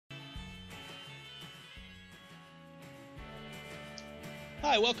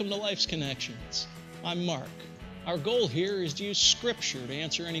Hi, welcome to Life's Connections. I'm Mark. Our goal here is to use Scripture to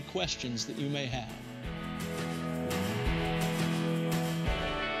answer any questions that you may have.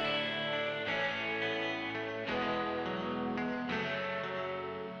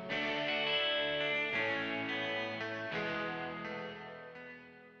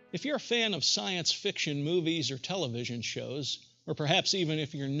 If you're a fan of science fiction movies or television shows, or perhaps even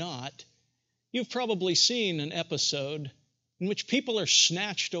if you're not, you've probably seen an episode in which people are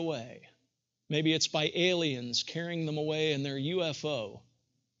snatched away. Maybe it's by aliens carrying them away in their UFO.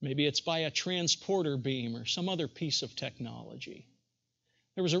 Maybe it's by a transporter beam or some other piece of technology.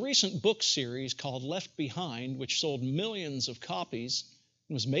 There was a recent book series called Left Behind, which sold millions of copies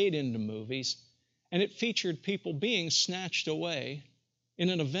and was made into movies, and it featured people being snatched away in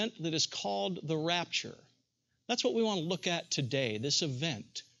an event that is called the Rapture. That's what we want to look at today, this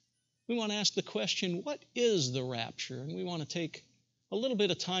event. We want to ask the question, what is the rapture? And we want to take a little bit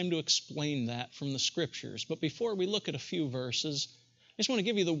of time to explain that from the Scriptures. But before we look at a few verses, I just want to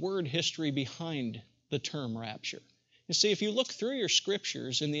give you the word history behind the term rapture. You see, if you look through your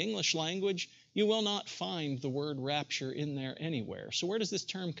Scriptures in the English language, you will not find the word rapture in there anywhere. So where does this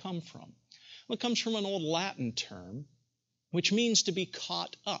term come from? Well, it comes from an old Latin term, which means to be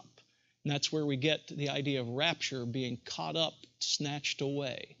caught up. And that's where we get the idea of rapture, being caught up, snatched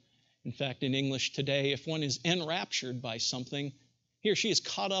away. In fact, in English today, if one is enraptured by something, he or she is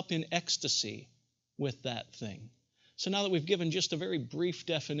caught up in ecstasy with that thing. So now that we've given just a very brief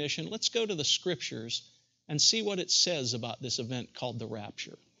definition, let's go to the Scriptures and see what it says about this event called the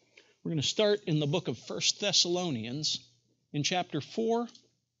rapture. We're going to start in the book of 1 Thessalonians in chapter 4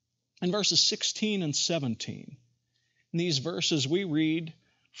 and verses 16 and 17. In these verses we read,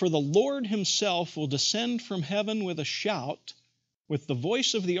 "For the Lord himself will descend from heaven with a shout, with the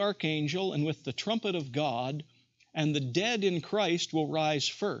voice of the archangel and with the trumpet of God, and the dead in Christ will rise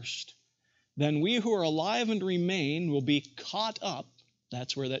first. Then we who are alive and remain will be caught up,"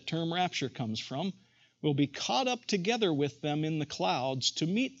 that's where that term rapture comes from, "will be caught up together with them in the clouds to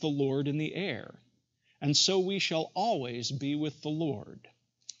meet the Lord in the air. And so we shall always be with the Lord."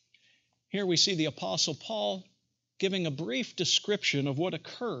 Here we see the Apostle Paul giving a brief description of what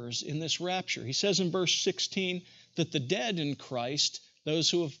occurs in this rapture. He says in verse 16 that the dead in Christ, those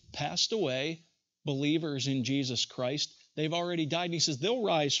who have passed away, believers in Jesus Christ, they've already died. And he says they'll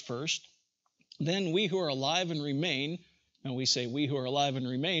rise first. Then we who are alive and remain, and we say we who are alive and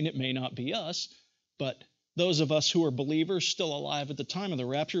remain, it may not be us, but those of us who are believers still alive at the time of the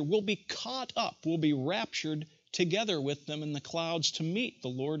rapture will be caught up, will be raptured together with them in the clouds to meet the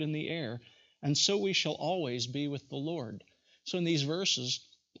Lord in the air. And so we shall always be with the Lord. So in these verses,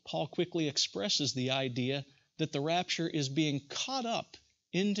 Paul quickly expresses the idea that the rapture is being caught up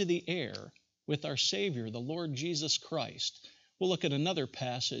into the air with our Savior, the Lord Jesus Christ. We'll look at another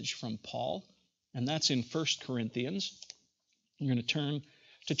passage from Paul, and that's in 1 Corinthians. I'm going to turn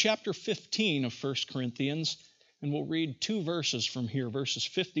to chapter 15 of 1 Corinthians, and we'll read two verses from here, verses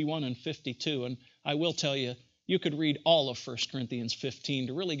 51 and 52. And I will tell you, you could read all of 1 Corinthians 15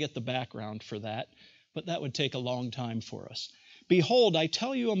 to really get the background for that, but that would take a long time for us. "Behold, I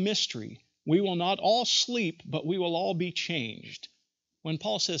tell you a mystery. We will not all sleep, but we will all be changed." When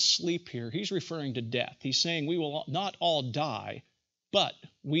Paul says sleep here, he's referring to death. He's saying we will not all die, but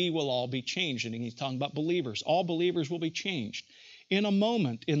we will all be changed. And he's talking about believers. All believers will be changed. "In a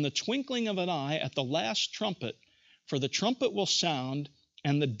moment, in the twinkling of an eye, at the last trumpet, for the trumpet will sound,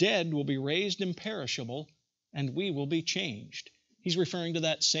 and the dead will be raised imperishable, and we will be changed." He's referring to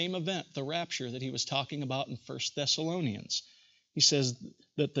that same event, the rapture, that he was talking about in 1 Thessalonians. He says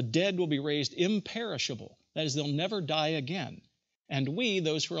that the dead will be raised imperishable. That is, they'll never die again. And we,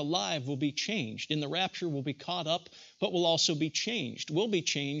 those who are alive, will be changed. In the rapture, we'll be caught up, but we'll also be changed. We'll be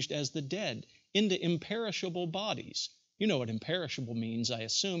changed as the dead into imperishable bodies. You know what imperishable means, I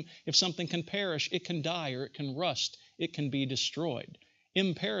assume. If something can perish, it can die or it can rust. It can be destroyed.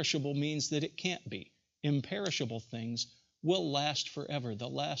 Imperishable means that it can't be. Imperishable things will last forever.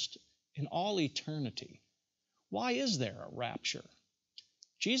 They'll last in all eternity. Why is there a rapture?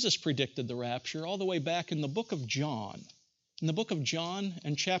 Jesus predicted the rapture all the way back in the book of John. In the book of John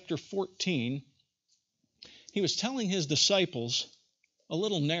and chapter 14, he was telling his disciples a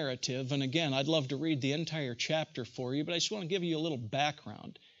little narrative. And again, I'd love to read the entire chapter for you, but I just want to give you a little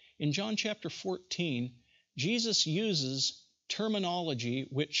background. In John chapter 14, Jesus uses terminology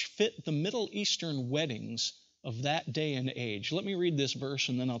which fit the Middle Eastern weddings of that day and age. Let me read this verse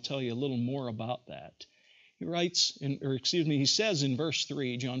and then I'll tell you a little more about that. He says in verse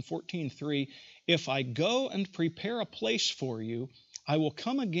 3, John 14:3, "If I go and prepare a place for you, I will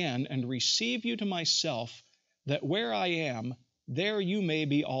come again and receive you to myself, that where I am, there you may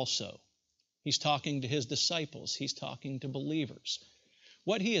be also. He's talking to his disciples. He's talking to believers.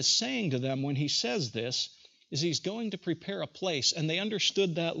 What he is saying to them when he says this is he's going to prepare a place, and they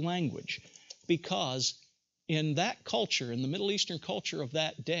understood that language because in that culture, in the Middle Eastern culture of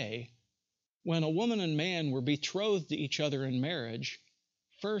that day, when a woman and man were betrothed to each other in marriage,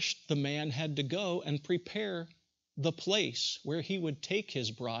 first the man had to go and prepare the place where he would take his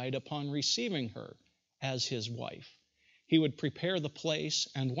bride upon receiving her as his wife. He would prepare the place,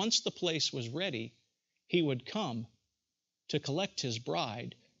 and once the place was ready, he would come to collect his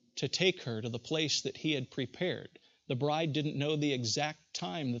bride, to take her to the place that he had prepared. The bride didn't know the exact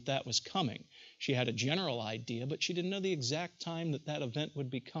time that that was coming. She had a general idea, but she didn't know the exact time that that event would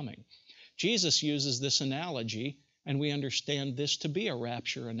be coming. Jesus uses this analogy, and we understand this to be a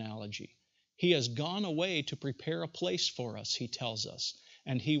rapture analogy. He has gone away to prepare a place for us, he tells us,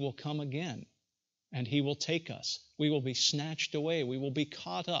 and he will come again, and he will take us. We will be snatched away. We will be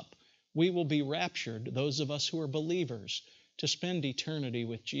caught up. We will be raptured, those of us who are believers, to spend eternity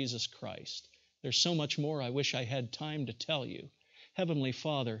with Jesus Christ. There's so much more I wish I had time to tell you. Heavenly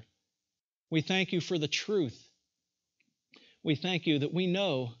Father, we thank you for the truth. We thank you that we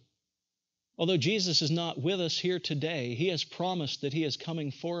know, although Jesus is not with us here today, he has promised that he is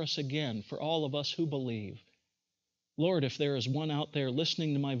coming for us again, for all of us who believe. Lord, if there is one out there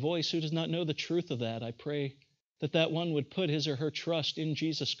listening to my voice who does not know the truth of that, I pray that that one would put his or her trust in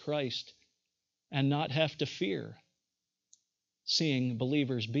Jesus Christ and not have to fear seeing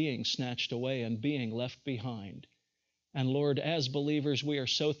believers being snatched away and being left behind. And Lord, as believers, we are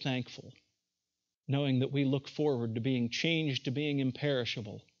so thankful, knowing that we look forward to being changed to being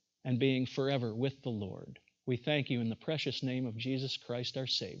imperishable and being forever with the Lord. We thank you in the precious name of Jesus Christ, our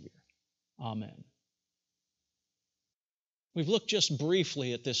Savior. Amen. We've looked just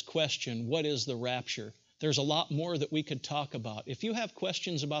briefly at this question, what is the rapture? There's a lot more that we could talk about. If you have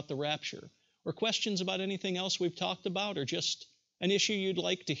questions about the rapture, or questions about anything else we've talked about, or just an issue you'd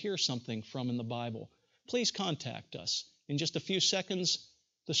like to hear something from in the Bible, please contact us. In just a few seconds,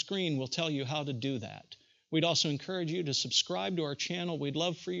 the screen will tell you how to do that. We'd also encourage you to subscribe to our channel. We'd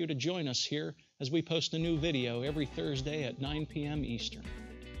love for you to join us here as we post a new video every Thursday at 9 p.m. Eastern.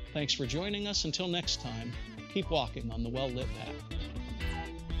 Thanks for joining us. Until next time, keep walking on the well-lit path.